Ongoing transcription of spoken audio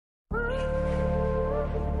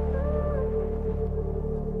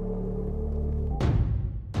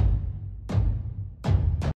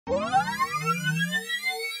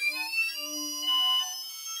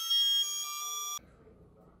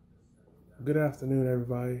Good afternoon,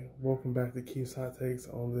 everybody. Welcome back to Keith's Hot Takes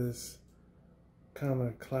on this kind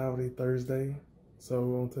of cloudy Thursday.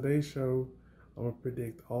 So, on today's show, I'm going to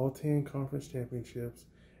predict all 10 conference championships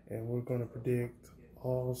and we're going to predict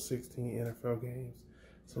all 16 NFL games.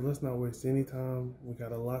 So, let's not waste any time. We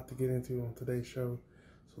got a lot to get into on today's show.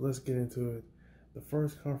 So, let's get into it. The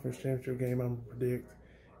first conference championship game I'm going to predict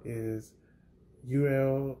is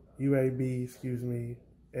UAB,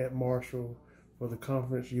 at Marshall for the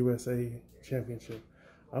Conference USA Championship.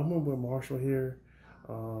 I'm going with Marshall here.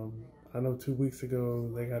 I know 2 weeks ago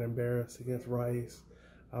they got embarrassed against Rice.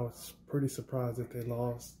 I was pretty surprised that they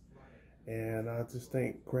lost. And I just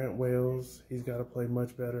think Grant Wells, he's got to play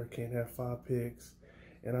much better, can't have 5 picks.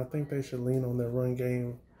 And I think they should lean on their run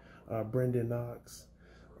game, Brendan Knox.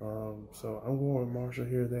 So I'm going with Marshall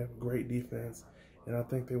here. They have a great defense. And I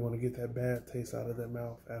think they want to get that bad taste out of their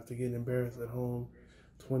mouth after getting embarrassed at home,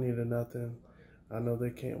 20-0. I know they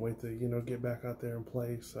can't wait to, get back out there and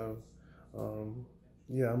play. So,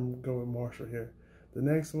 I'm going with Marshall here. The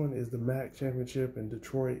next one is the MAC championship in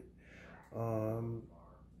Detroit. So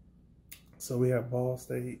we have Ball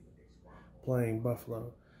State playing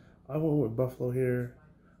Buffalo. I went with Buffalo here.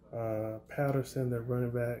 Patterson, their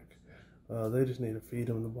running back, they just need to feed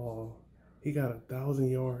him the ball. He got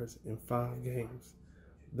 1,000 yards in 5 games.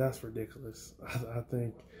 That's ridiculous. I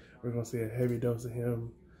think we're going to see a heavy dose of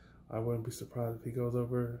him. I wouldn't be surprised if he goes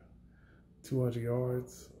over 200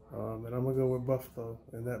 yards. And I'm going to go with Buffalo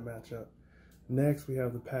in that matchup. Next, we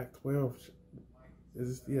have the Pac-12.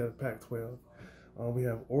 Pac-12. We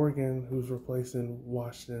have Oregon, who's replacing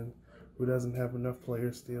Washington, who doesn't have enough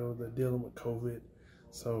players still. They're dealing with COVID.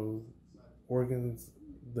 So Oregon's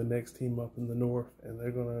the next team up in the north, and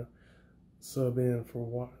they're going to sub in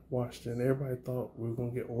for Washington. Everybody thought we were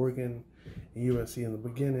going to get Oregon and USC in the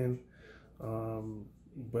beginning.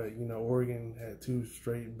 But Oregon had 2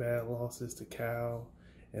 straight bad losses to Cal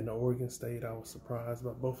and to Oregon State. I was surprised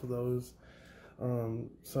by both of those.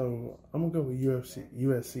 So I'm going to go with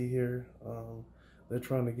USC here. They're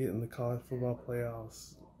trying to get in the college football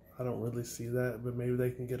playoffs. I don't really see that, but maybe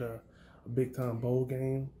they can get a big-time bowl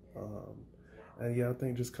game. And I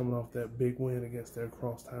think just coming off that big win against their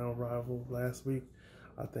crosstown rival last week,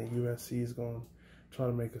 I think USC is going to try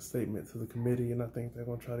to make a statement to the committee, and I think they're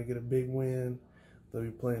going to try to get a big win. They'll be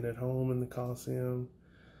playing at home in the Coliseum.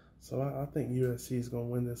 So I think USC is going to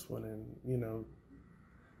win this one, and,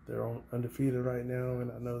 they're undefeated right now, and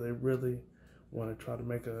I know they really want to try to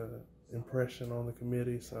make an impression on the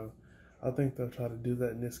committee. So I think they'll try to do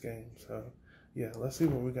that in this game. So, let's see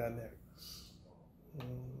what we got next.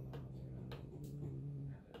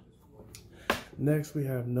 Next, we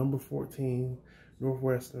have number 14,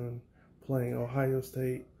 Northwestern, playing Ohio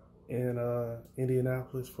State and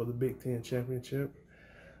Indianapolis for the Big Ten Championship.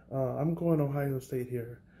 I'm going Ohio State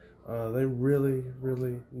here. They really,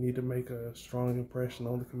 really need to make a strong impression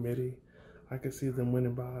on the committee. I could see them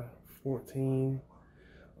winning by 14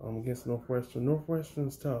 against Northwestern.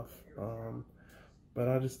 Northwestern's tough, but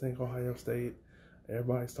I just think Ohio State,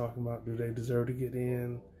 everybody's talking about, do they deserve to get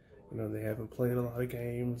in? They haven't played a lot of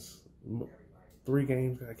games. 3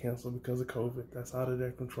 games got canceled because of COVID. That's out of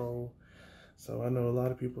their control. So I know a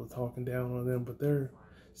lot of people are talking down on them, but they're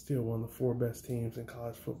still one of the 4 best teams in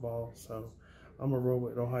college football. So I'm going to roll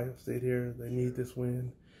with Ohio State here. They need this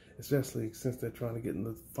win, especially since they're trying to get in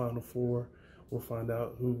the Final Four. We'll find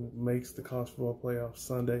out who makes the college football playoffs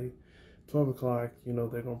Sunday, 12 o'clock. They're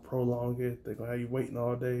going to prolong it. They're going to have you waiting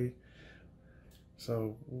all day.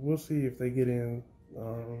 So we'll see if they get in.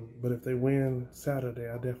 But if they win Saturday,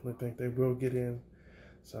 I definitely think they will get in.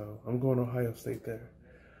 So I'm going Ohio State there.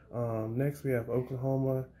 Next, we have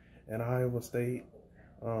Oklahoma and Iowa State.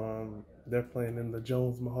 They're playing in the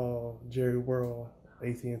Jones Mahal Jerry World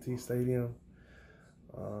AT&T Stadium.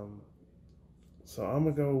 So I'm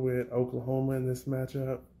going to go with Oklahoma in this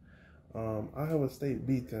matchup. Iowa State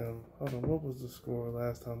beat them. Hold on, what was the score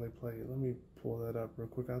last time they played? Let me pull that up real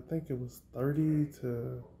quick. I think it was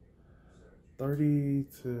 37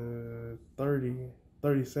 to 30,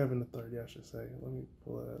 I should say. Let me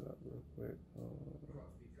pull that up real quick.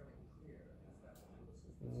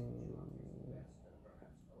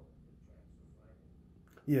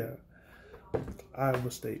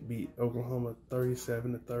 Iowa State beat Oklahoma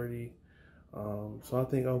 37 to 30. So I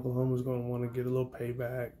think Oklahoma's going to want to get a little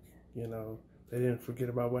payback. They didn't forget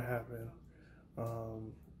about what happened. I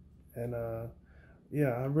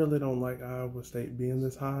really don't like Iowa State being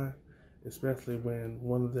this high, especially when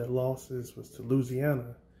one of their losses was to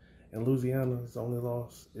Louisiana, and Louisiana's only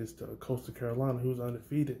loss is to Coastal Carolina, who's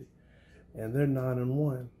undefeated, and they're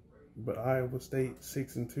 9-1. But Iowa State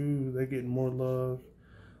 6-2, they're getting more love.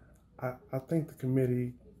 I think the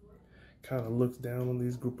committee kind of looks down on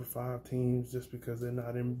these group of 5 teams just because they're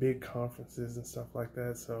not in big conferences and stuff like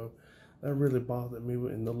that. So that really bothered me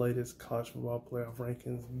in the latest college football playoff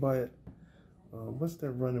rankings. But what's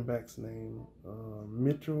that running back's name?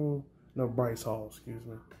 Bryce Hall, excuse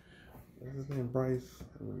me. Is his name Bryce?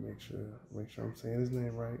 Let me make sure I'm saying his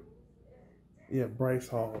name right. Yeah, Bryce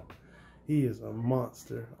Hall. He is a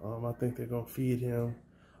monster. I think they're going to feed him.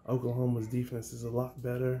 Oklahoma's defense is a lot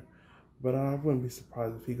better, but I wouldn't be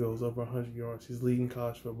surprised if he goes over 100 yards. He's leading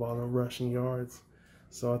college football in rushing yards,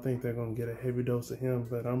 so I think they're going to get a heavy dose of him,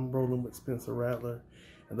 but I'm rolling with Spencer Rattler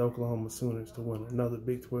and the Oklahoma Sooners to win another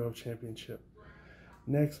Big 12 championship.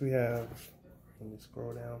 Next we have, let me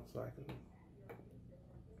scroll down so I can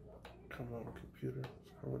come on the computer,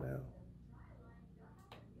 scroll down.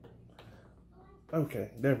 Okay,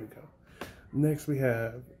 there we go. Next, we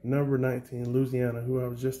have number 19, Louisiana, who I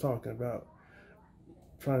was just talking about,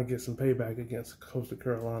 trying to get some payback against Coastal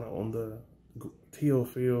Carolina on the teal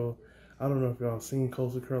field. I don't know if y'all seen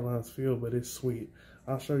Coastal Carolina's field, but it's sweet.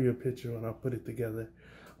 I'll show you a picture when I put it together.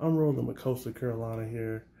 I'm rolling with Coastal Carolina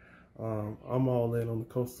here. I'm all in on the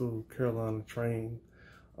Coastal Carolina train.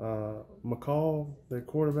 McCall, their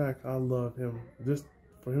quarterback, I love him. Just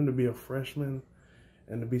for him to be a freshman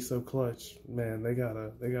and to be so clutch, man, they got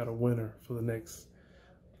a winner for the next.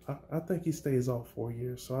 I think he stays off 4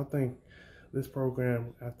 years. So I think this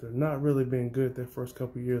program, after not really being good their first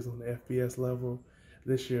couple of years on the FBS level,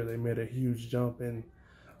 this year they made a huge jump. And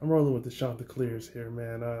I'm rolling with the Chanticleers here,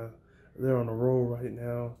 man. They're on a roll right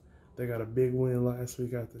now. They got a big win last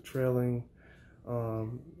week after trailing,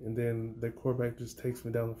 and then their quarterback just takes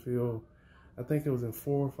me down the field. I think it was in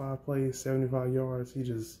 4 or 5 plays, 75 yards. He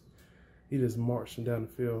just marched him down the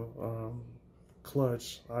field,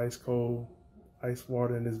 clutch, ice cold, ice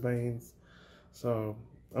water in his veins. So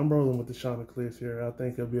I'm rolling with the Chanticleers here. I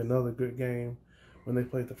think it'll be another good game. When they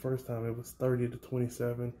played the first time, it was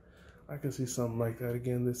 30-27. I can see something like that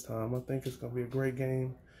again this time. I think it's going to be a great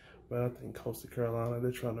game, but I think Coastal Carolina,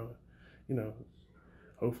 they're trying to,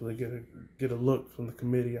 hopefully get a look from the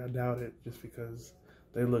committee. I doubt it, just because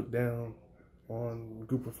they look down on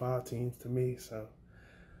group of 5 teams to me. So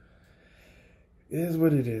it is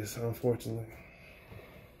what it is, unfortunately.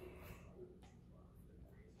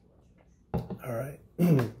 All right.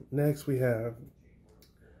 Next, we have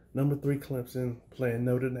number 3 Clemson playing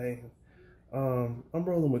Notre Dame. I'm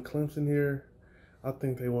rolling with Clemson here. I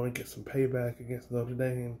think they want to get some payback against Notre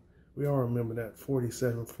Dame. We all remember that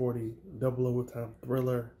 47-40 double overtime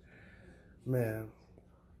thriller. Man,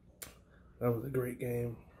 that was a great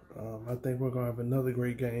game. I think we're going to have another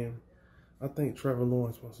great game. I think Trevor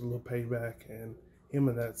Lawrence wants a little payback, and him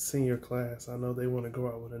and that senior class, I know they want to go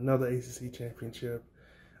out with another ACC championship.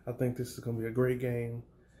 I think this is going to be a great game.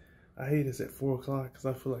 I hate it's at 4 o'clock because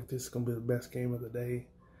I feel like this is going to be the best game of the day.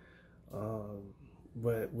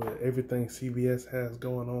 But with everything CBS has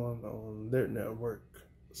going on their network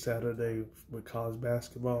Saturday with college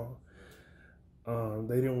basketball,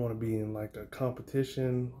 they didn't want to be in like a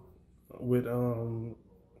competition with the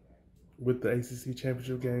ACC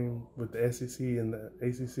championship game with the SEC and the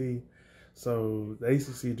ACC. So the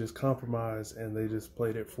ACC just compromised and they just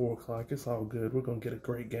played at 4 o'clock. It's all good. We're going to get a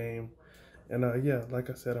great game. And yeah, like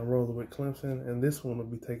I said, I'm rolling with Clemson, and this one will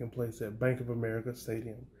be taking place at Bank of America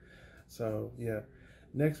Stadium. So yeah.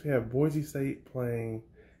 Next, we have Boise State playing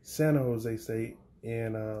San Jose State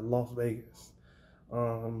in Las Vegas.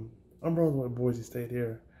 I'm rolling with Boise State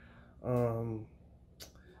here.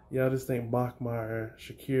 Yeah, I just think Bachmeier,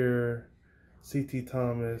 Shakir, C.T.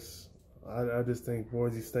 Thomas. I just think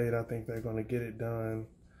Boise State, I think they're going to get it done.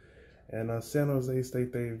 And San Jose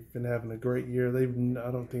State, they've been having a great year.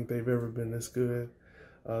 I don't think they've ever been this good.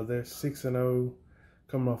 They're 6-0,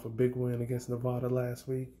 coming off a big win against Nevada last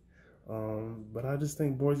week. But I just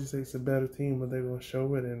think Boise State's a better team when they're going to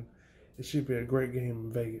show it, and it should be a great game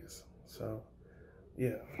in Vegas. So,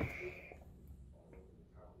 yeah.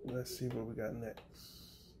 Let's see what we got next.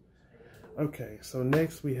 Okay, so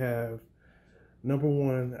next we have number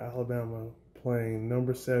 1 Alabama playing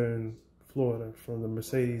number 7 Florida from the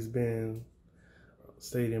Mercedes-Benz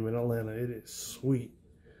Stadium in Atlanta. It is sweet.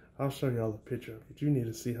 I'll show y'all a picture, but you need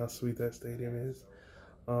to see how sweet that stadium is.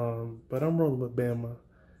 But I'm rolling with Bama.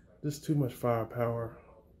 Just too much firepower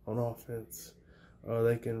on offense.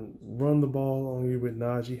 They can run the ball on you with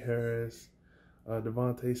Najee Harris,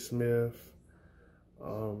 Devontae Smith,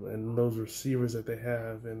 and those receivers that they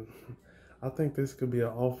have. And I think this could be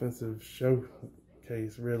an offensive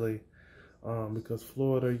showcase, really, because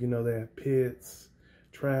Florida, they have Pitts,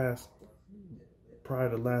 Trask.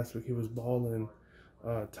 Prior to last week, he was balling.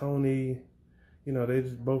 Tony,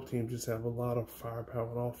 both teams just have a lot of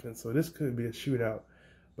firepower on offense. So this could be a shootout.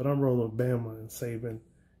 But I'm rolling with Bama and Saban.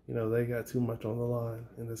 You know, they got too much on the line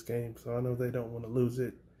in this game, so I know they don't want to lose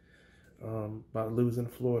it by losing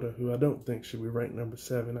Florida, who I don't think should be ranked number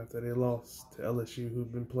 7 after they lost to LSU,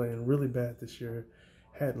 who've been playing really bad this year,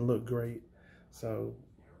 hadn't looked great. So,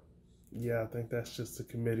 yeah, I think that's just the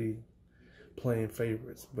committee playing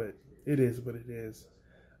favorites, but it is what it is.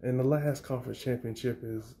 And the last conference championship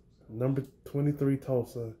is number 23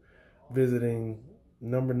 Tulsa visiting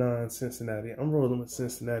number 9 Cincinnati. I'm rolling with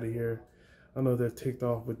Cincinnati here. I know they're ticked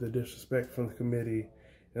off with the disrespect from the committee,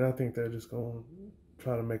 and I think they're just going to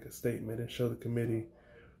try to make a statement and show the committee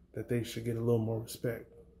that they should get a little more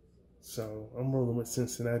respect. So I'm rolling with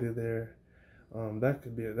Cincinnati there.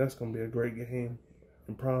 That's going to be a great game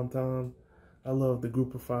in prime time. I love the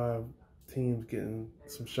group of 5 teams getting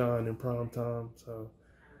some shine in prime time. So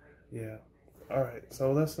yeah. All right,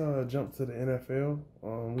 so let's jump to the NFL.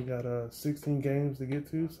 We got 16 games to get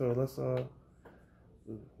to, so let's try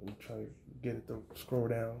to get it to scroll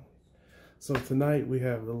down. So tonight we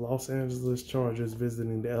have the Los Angeles Chargers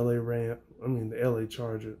visiting the LA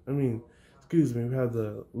Chargers. Excuse me, we have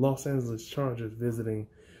the Los Angeles Chargers visiting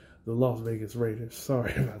the Las Vegas Raiders.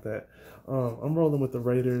 Sorry about that. I'm rolling with the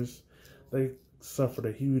Raiders. They suffered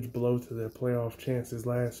a huge blow to their playoff chances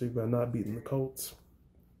last week by not beating the Colts.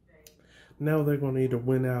 Now they're going to either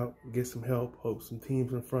win out, get some help, hope some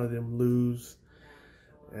teams in front of them lose.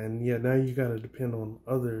 And yeah, now you got to depend on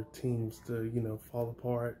other teams to, fall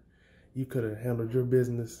apart. You could have handled your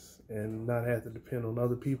business and not had to depend on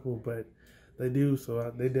other people, but they do.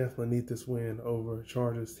 So they definitely need this win over a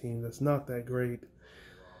Chargers team that's not that great.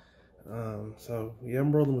 So yeah,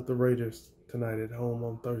 I'm rolling with the Raiders tonight at home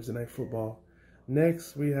on Thursday Night Football.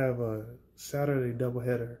 Next, we have a Saturday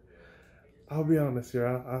doubleheader. I'll be honest here.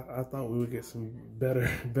 I thought we would get some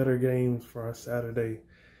better games for our Saturday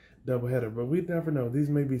doubleheader, but we never know. These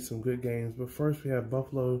may be some good games. But first, we have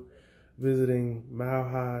Buffalo visiting Mile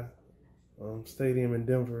High Stadium in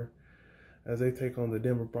Denver as they take on the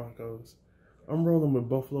Denver Broncos. I'm rolling with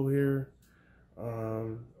Buffalo here.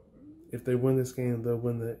 If they win this game, they'll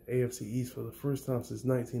win the AFC East for the first time since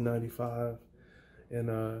 1995.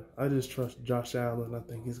 And I just trust Josh Allen. I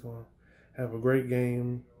think he's going to have a great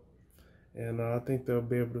game. And I think they'll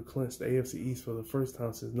be able to clinch the AFC East for the first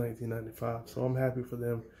time since 1995. So I'm happy for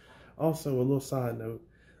them. Also, a little side note.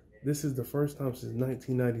 This is the first time since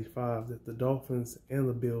 1995 that the Dolphins and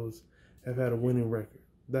the Bills have had a winning record.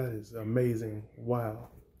 That is amazing. Wow.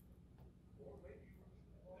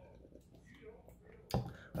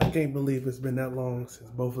 I can't believe it's been that long since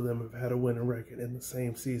both of them have had a winning record in the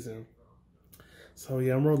same season. So,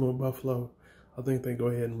 yeah, I'm rolling with Buffalo. I think they go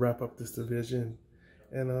ahead and wrap up this division.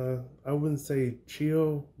 And I wouldn't say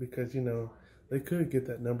chill because, they could get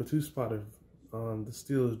that number 2 spot if the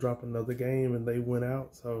Steelers drop another game and they win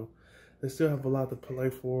out. So they still have a lot to play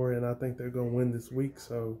for, and I think they're going to win this week.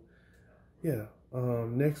 So, yeah.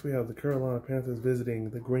 Next, we have the Carolina Panthers visiting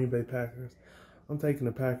the Green Bay Packers. I'm taking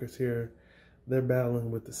the Packers here. They're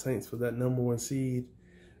battling with the Saints for that number 1 seed.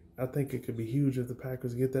 I think it could be huge if the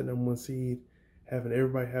Packers get that number 1 seed,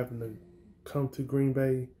 everybody having to come to Green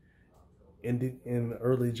Bay in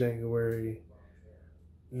early January.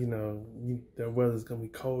 The weather's going to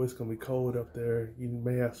be cold. It's going to be cold up there. You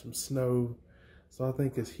may have some snow. So I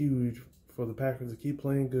think it's huge for the Packers to keep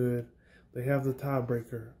playing good. They have the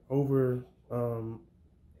tiebreaker over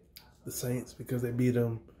the Saints because they beat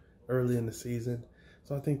them early in the season.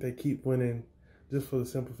 So I think they keep winning just for the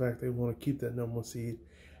simple fact they want to keep that number 1 seed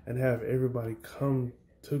and have everybody come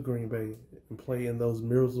to Green Bay and play in those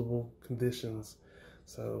miserable conditions.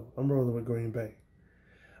 So I'm rolling with Green Bay.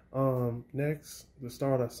 Next, to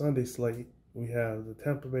start our Sunday slate, we have the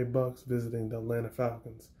Tampa Bay Bucks visiting the Atlanta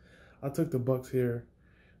Falcons. I took the Bucks here.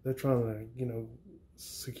 They're trying to,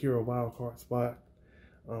 secure a wild card spot.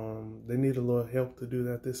 They need a little help to do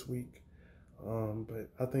that this week. But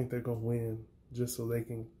I think they're going to win just so they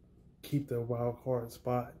can keep their wild card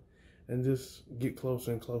spot and just get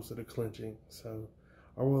closer and closer to clinching. So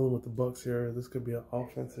I'm rolling with the Bucks here. This could be an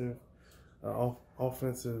offensive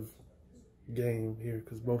game here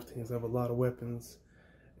because both teams have a lot of weapons.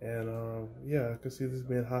 And yeah, I could see this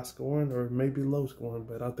being high scoring or maybe low scoring,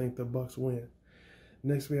 but I think the Bucks win.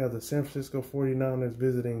 Next, we have the San Francisco 49ers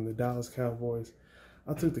visiting the Dallas Cowboys.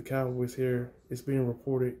 I took the Cowboys here. It's being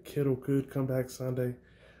reported Kittle could come back Sunday,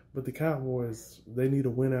 but the Cowboys, they need a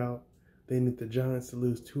win out. They need the Giants to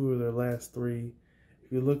lose 2 of their last 3.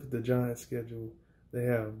 If you look at the Giants' schedule, they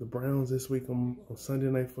have the Browns this week on Sunday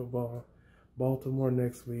Night Football, Baltimore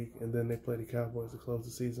next week, and then they play the Cowboys to close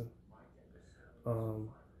the season.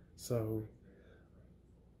 So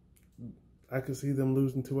I could see them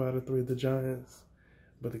losing 2 out of 3 of the Giants,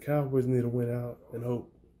 but the Cowboys need to win out and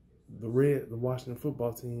hope the Washington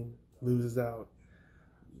football team, loses out,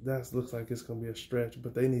 that looks like it's going to be a stretch,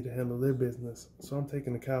 but they need to handle their business. So I'm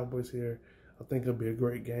taking the Cowboys here. I think it'll be a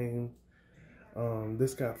great game.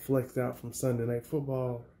 This got flexed out from Sunday Night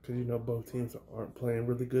Football because, you know, both teams aren't playing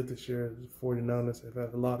really good this year. The 49ers have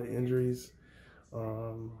had a lot of injuries,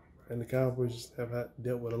 and the Cowboys have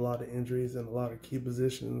dealt with a lot of injuries and a lot of key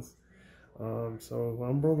positions. So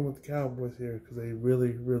I'm rolling with the Cowboys here because they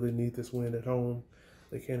really, really need this win at home.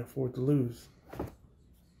 They can't afford to lose.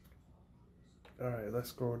 All right, let's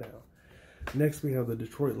scroll down. Next, we have the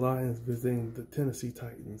Detroit Lions visiting the Tennessee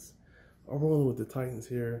Titans. I'm rolling with the Titans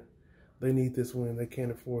here. They need this win. They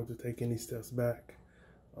can't afford to take any steps back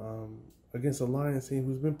against a Lions team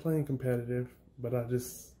who's been playing competitive, but I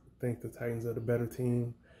just think the Titans are the better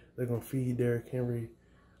team. They're going to feed Derrick Henry.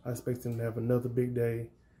 I expect them to have another big day.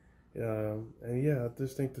 And yeah, I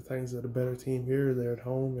just think the Titans are the better team here. They're at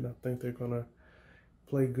home, and I think they're going to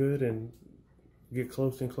play good and get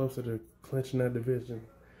closer and closer to clinching that division.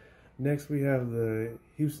 Next, we have the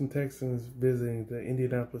Houston Texans visiting the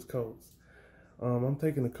Indianapolis Colts. I'm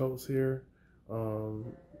taking the Colts here.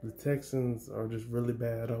 The Texans are just really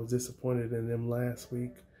bad. I was disappointed in them last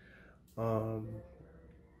week,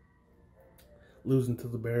 losing to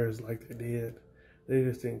the Bears like they did. They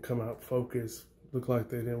just didn't come out focused. Looked like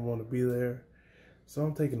they didn't want to be there. So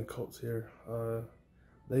I'm taking the Colts here.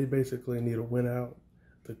 They basically need a win out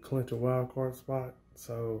to clinch a wild card spot.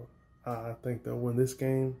 So I think they'll win this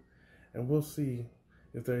game, and we'll see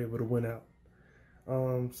if they're able to win out.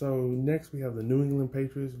 So next we have the New England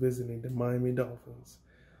Patriots visiting the Miami Dolphins.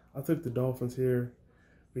 I took the Dolphins here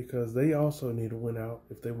because they also need a win out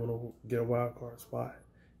if they want to get a wild card spot.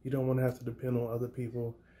 You don't want to have to depend on other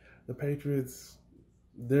people. The Patriots,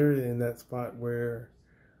 they're in that spot where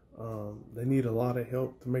they need a lot of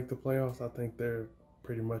help to make the playoffs. I think they're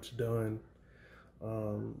pretty much done.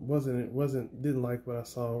 Didn't like what I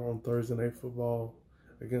saw on Thursday Night Football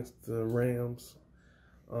against the Rams.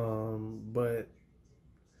 But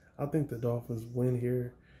I think the Dolphins win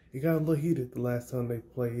here. It got a little heated the last time they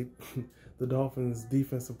played. The Dolphins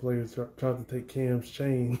defensive players tried to take Cam's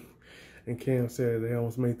chain, and Cam said they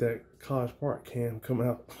almost made that College Park Cam come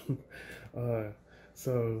out.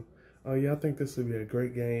 Yeah, I think this will be a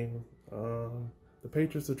great game. The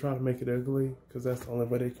Patriots are trying to make it ugly because that's the only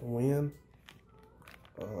way they can win.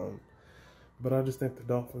 But I just think the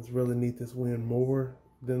Dolphins really need this win more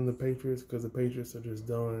than the Patriots because the Patriots are just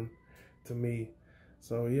done to me.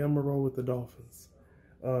 So, yeah, I'm going to roll with the Dolphins.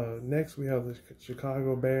 Next, we have the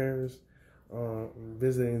Chicago Bears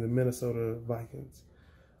visiting the Minnesota Vikings.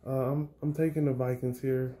 I'm taking the Vikings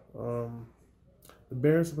here. The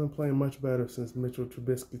Bears have been playing much better since Mitchell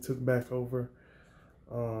Trubisky took back over.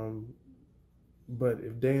 But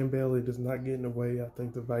if Dan Bailey does not get in the way, I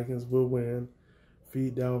think the Vikings will win.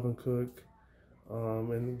 Feed Dalvin Cook,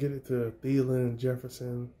 and get it to Thielen,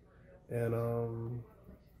 Jefferson, and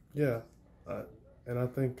and I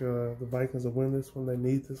think the Vikings will win this one. They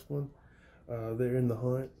need this one. They're in the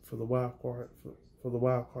hunt for the wild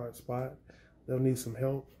card spot. They'll need some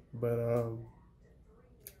help, but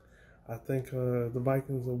I think the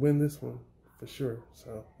Vikings will win this one for sure.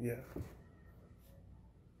 So yeah.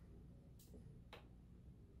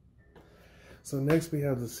 So next we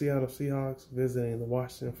have the Seattle Seahawks visiting the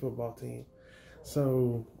Washington football team.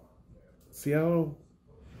 So Seattle,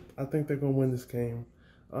 I think they're going to win this game.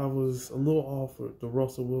 I was a little off with the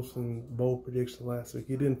Russell Wilson bold prediction last week.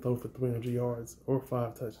 He didn't throw for 300 yards or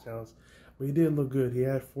 5 touchdowns, but he did look good. He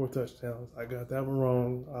had 4 touchdowns. I got that one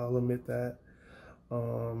wrong. I'll admit that.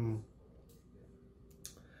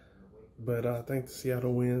 But I think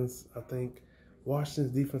Seattle wins. I think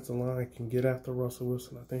Washington's defensive line can get after Russell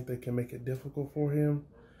Wilson. I think they can make it difficult for him.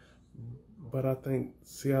 But I think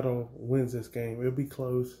Seattle wins this game. It'll be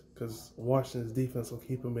close because Washington's defense will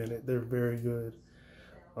keep them in it. They're very good.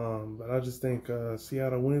 But I just think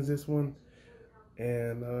Seattle wins this one.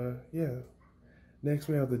 And, yeah. Next,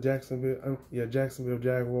 we have the Jacksonville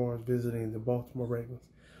Jaguars visiting the Baltimore Ravens.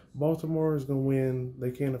 Baltimore is going to win. They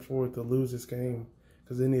can't afford to lose this game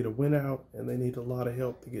because they need a win out and they need a lot of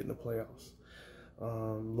help to get in the playoffs.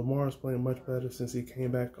 Lamar is playing much better since he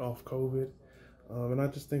came back off COVID. And I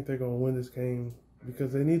just think they're going to win this game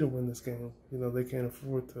because they need to win this game. You know, they can't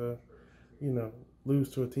afford to, lose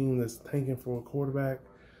to a team that's tanking for a quarterback.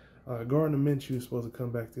 Gardner Minshew is supposed to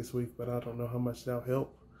come back this week, but I don't know how much that'll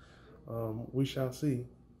help. We shall see.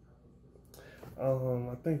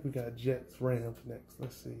 I think we got Jets-Rams next.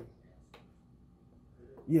 Let's see.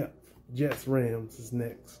 Yeah, Jets-Rams is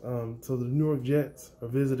next. So the New York Jets are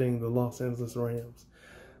visiting the Los Angeles Rams.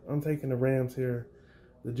 I'm taking the Rams here.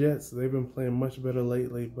 The Jets, they've been playing much better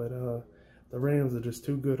lately, but the Rams are just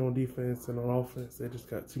too good on defense, and on offense they just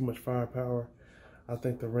got too much firepower. I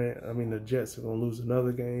think the Jets are gonna lose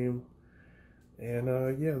another game. And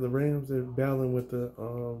yeah, the Rams are battling with the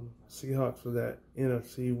Seahawks for that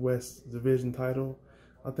NFC West division title.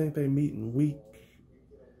 I think they meet in week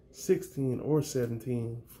 16 or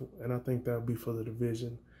 17, and I think that'll be for the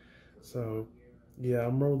division. So yeah,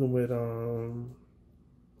 I'm rolling with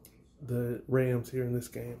the Rams here in this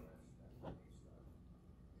game.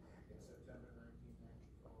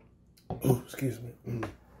 Oh, excuse me.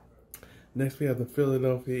 Next, we have the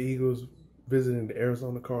Philadelphia Eagles visiting the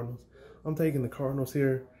Arizona Cardinals. I'm taking the Cardinals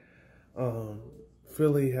here.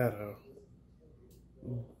 Philly had a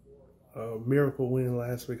miracle win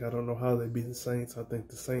last week. I don't know how they beat the Saints. I think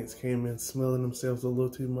the Saints came in smelling themselves a little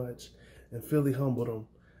too much, and Philly humbled them.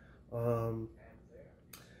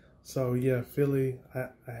 So yeah, Philly, I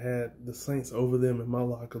had the Saints over them in my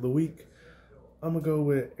lock of the week. I'm gonna go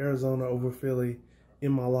with Arizona over Philly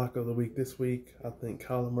in my lock of the week this week. I think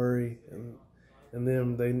Kyler Murray and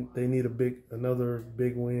them, they need another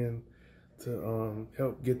big win to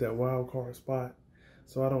help get that wild card spot.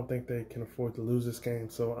 So I don't think they can afford to lose this game.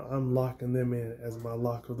 So I'm locking them in as my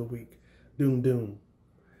lock of the week. Doom doom.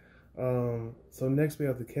 So next we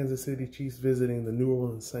have the Kansas City Chiefs visiting the New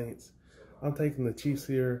Orleans Saints. I'm taking the Chiefs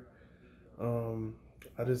here.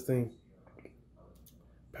 I just think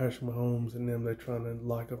Patrick Mahomes and them, they're trying to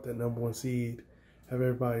lock up that #1 seed, have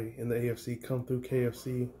everybody in the AFC come through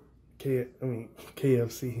KFC,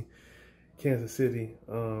 Kansas City,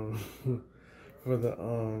 for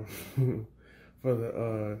the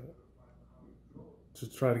to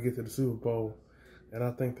try to get to the Super Bowl, and I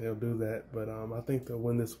think they'll do that. But I think they'll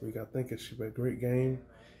win this week. I think it should be a great game.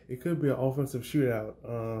 It could be an offensive shootout.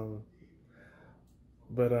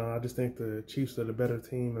 But I just think the Chiefs are the better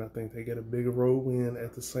team, and I think they get a bigger road win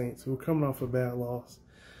at the Saints, who are coming off a bad loss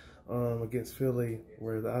against Philly,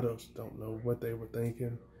 where I just don't know what they were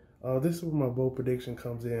thinking. This is where my bold prediction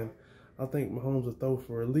comes in. I think Mahomes will throw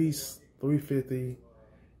for at least 350,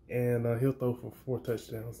 and he'll throw for 4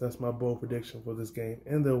 touchdowns. That's my bold prediction for this game,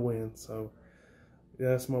 and they'll win. So yeah,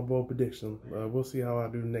 that's my bold prediction. We'll see how I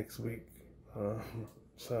do next week.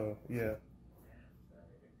 So yeah.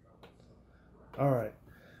 All right.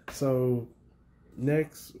 So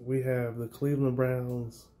next we have the Cleveland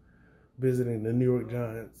Browns visiting the New York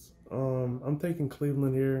Giants. I'm taking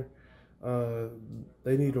Cleveland here.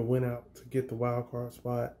 They need to win out to get the wild card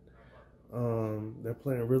spot. They're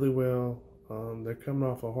playing really well. They're coming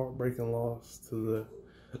off a heartbreaking loss to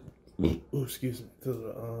the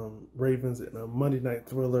Ravens in a Monday Night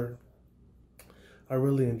Thriller. I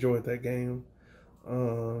really enjoyed that game.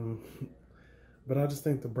 But I just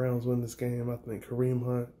think the Browns win this game. I think Kareem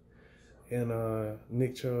Hunt and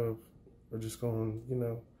Nick Chubb are just going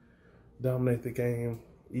to, dominate the game.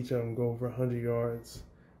 Each of them go over 100 yards.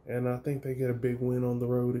 And I think they get a big win on the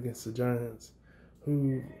road against the Giants,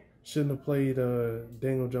 who shouldn't have played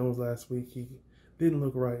Daniel Jones last week. He didn't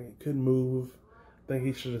look right, couldn't move. I think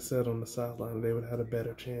he should have sat on the sideline. They would have had a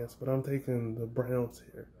better chance. But I'm taking the Browns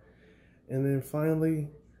here. And then finally,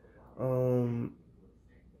 I'm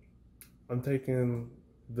taking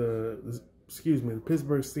the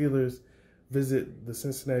Pittsburgh Steelers visit the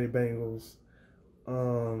Cincinnati Bengals.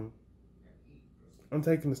 I'm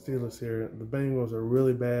taking the Steelers here. The Bengals are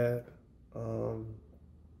really bad. And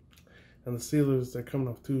the Steelers, they're coming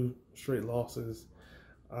off 2 straight losses.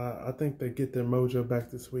 I think they get their mojo back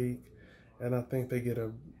this week. And I think they get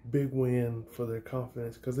a big win for their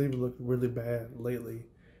confidence because they've looked really bad lately.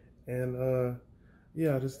 And,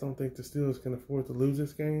 yeah, I just don't think the Steelers can afford to lose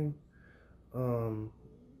this game.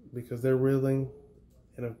 Because they're reeling,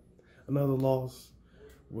 and another loss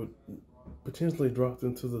would potentially drop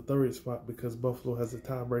them to the 3rd spot because Buffalo has a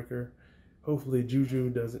tiebreaker. Hopefully Juju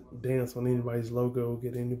doesn't dance on anybody's logo,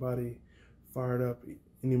 get anybody fired up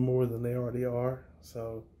any more than they already are.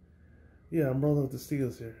 So, yeah, I'm rolling with the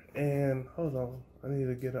Steelers here. And, hold on, I need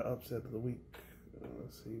to get an upset of the week.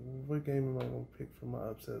 Let's see, what game am I going to pick for my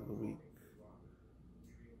upset of the week?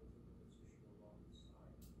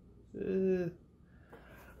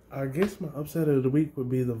 I guess my upset of the week would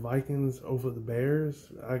be the Vikings over the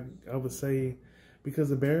Bears. I would say because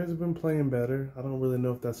the Bears have been playing better. I don't really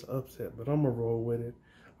know if that's an upset, but I'm going to roll with it.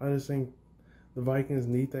 I just think the Vikings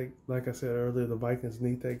need that, like I said earlier, the Vikings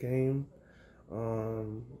need that game.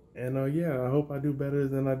 Yeah, I hope I do better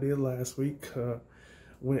than I did last week.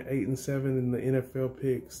 Went 8-7 in the NFL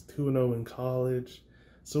picks, 2-0 in college.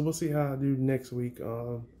 So we'll see how I do next week.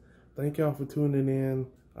 Thank y'all for tuning in.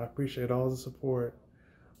 I appreciate all the support.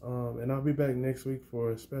 And I'll be back next week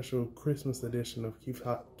for a special Christmas edition of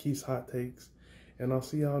Keith's Hot Takes. And I'll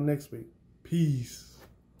see y'all next week. Peace.